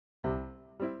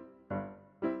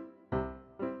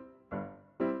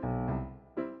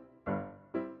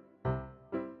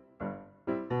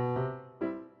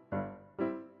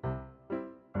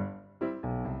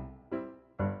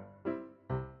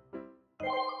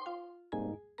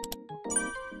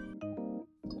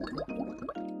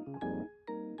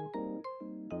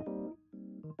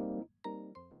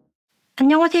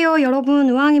안녕하세요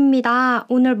여러분, 우왕입니다.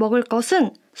 오늘 먹을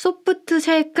것은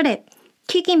소프트쉘크랩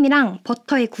튀김이랑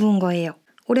버터에 구운 거예요.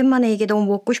 오랜만에 이게 너무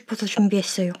먹고 싶어서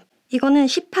준비했어요. 이거는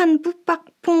시판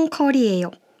뿌박퐁 커리예요.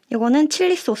 이거는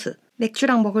칠리 소스.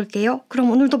 맥주랑 먹을게요.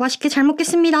 그럼 오늘도 맛있게 잘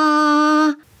먹겠습니다.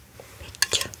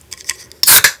 맥주.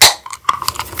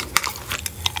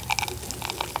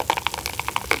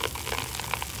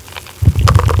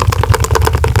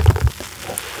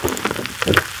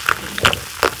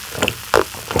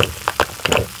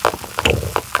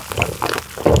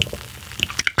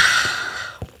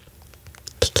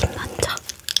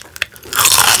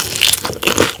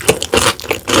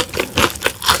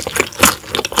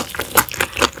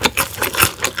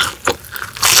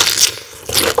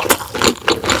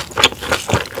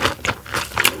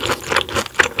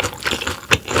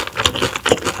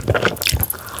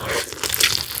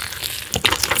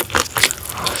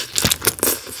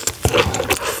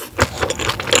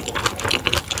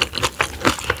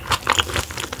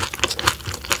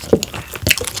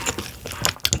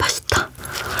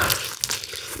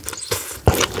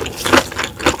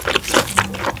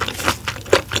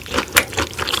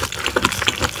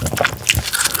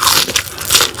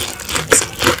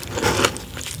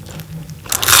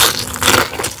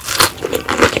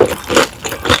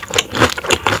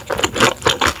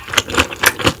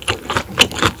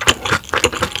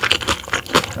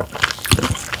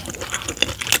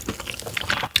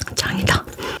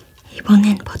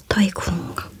 이번엔 버터에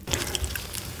구운 거.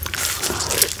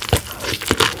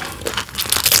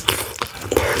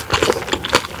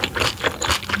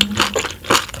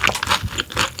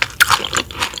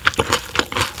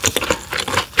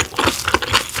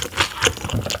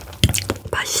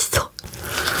 맛있어.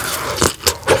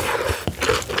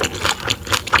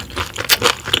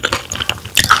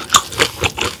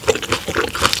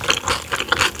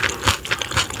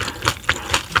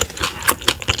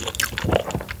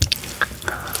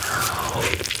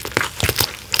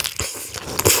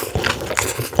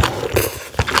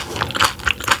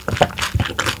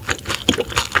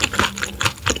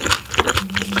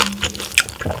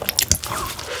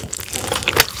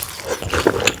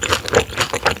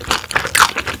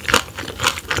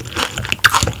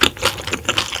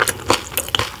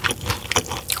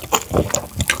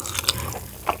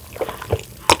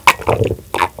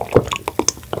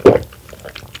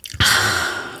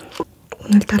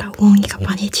 오늘따라 우엉이가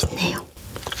많이 짙네요.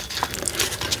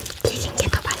 튀긴 게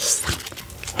더 맛있어.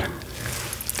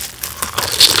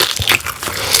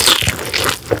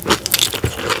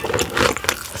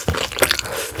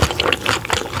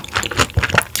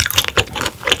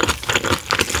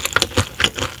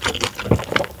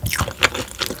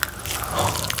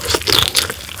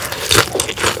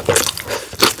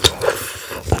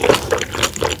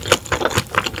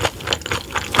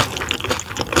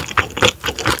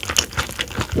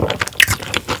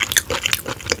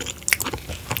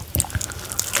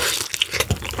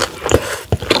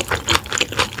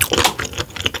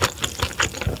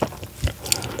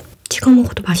 찍어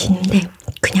먹어도 맛있는데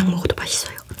그냥 먹어도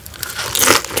맛있어요.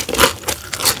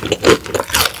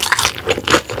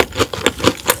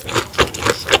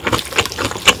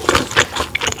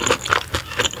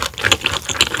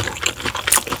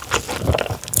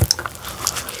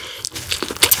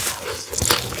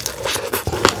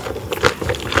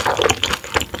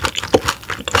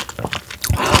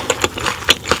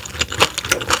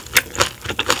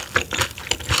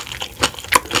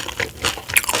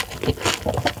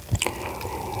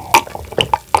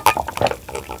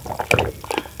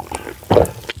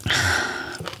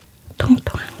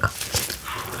 통통한 거.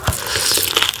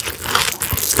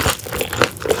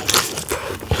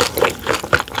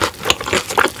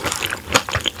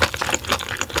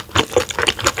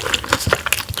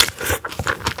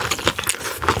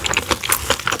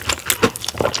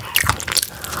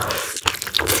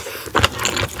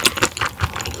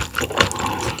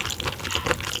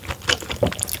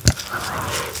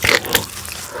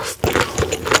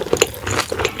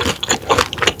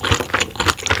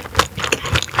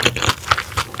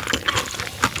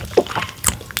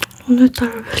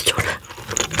 오늘따라 왜 저래?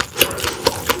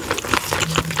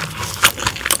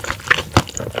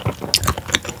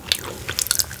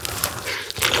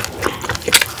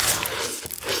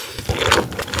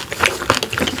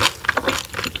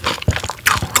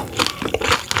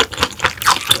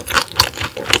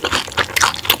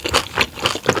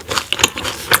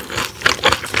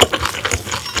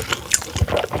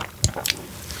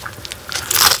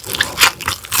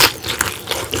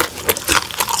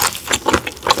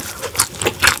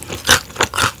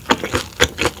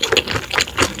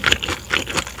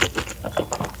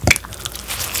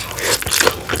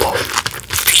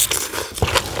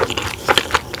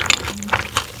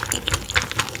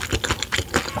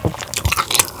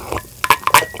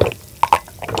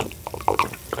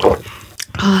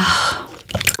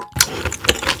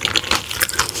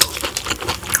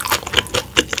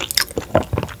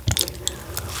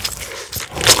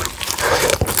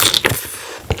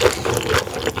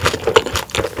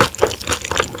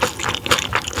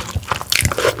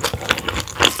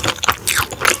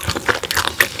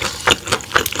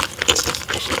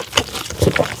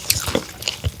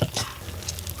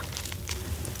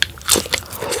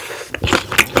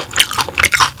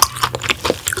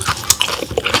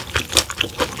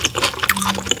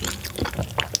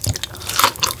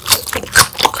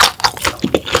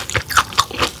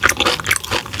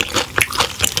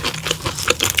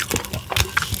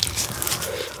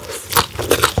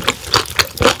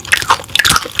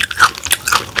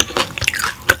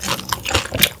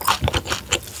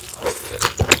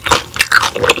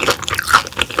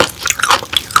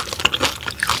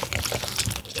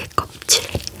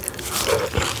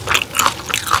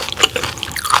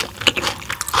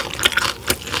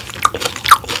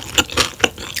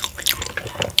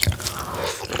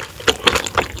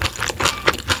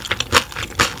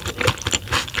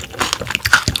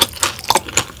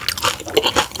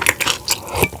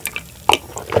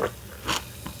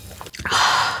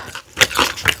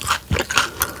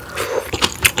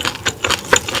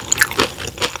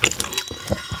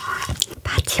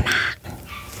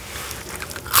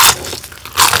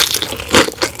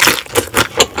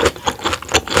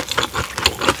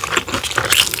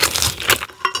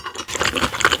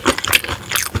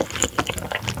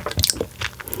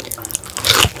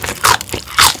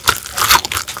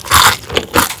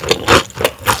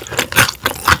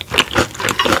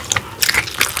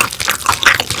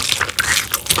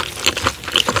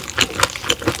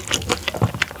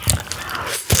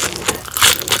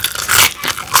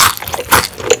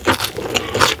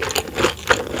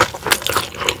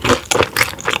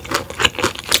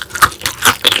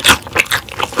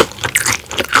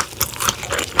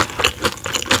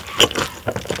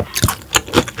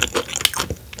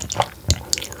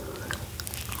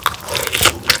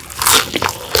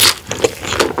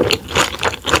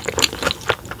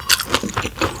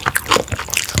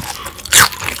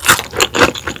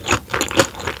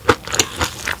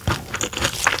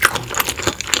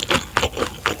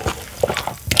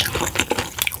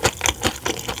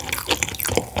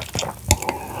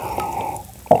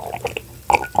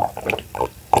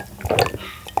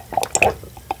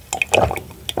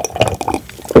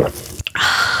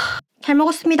 잘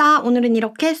먹었습니다. 오늘은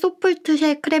이렇게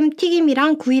소프트쉘크랩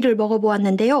튀김이랑 구이를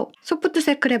먹어보았는데요.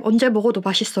 소프트쉘크랩 언제 먹어도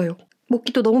맛있어요.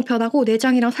 먹기도 너무 편하고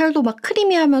내장이랑 살도 막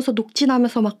크리미하면서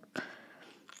녹진하면서 막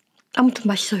아무튼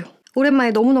맛있어요.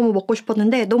 오랜만에 너무너무 먹고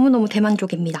싶었는데 너무너무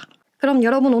대만족입니다. 그럼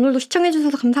여러분 오늘도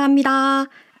시청해주셔서 감사합니다.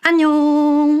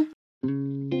 안녕.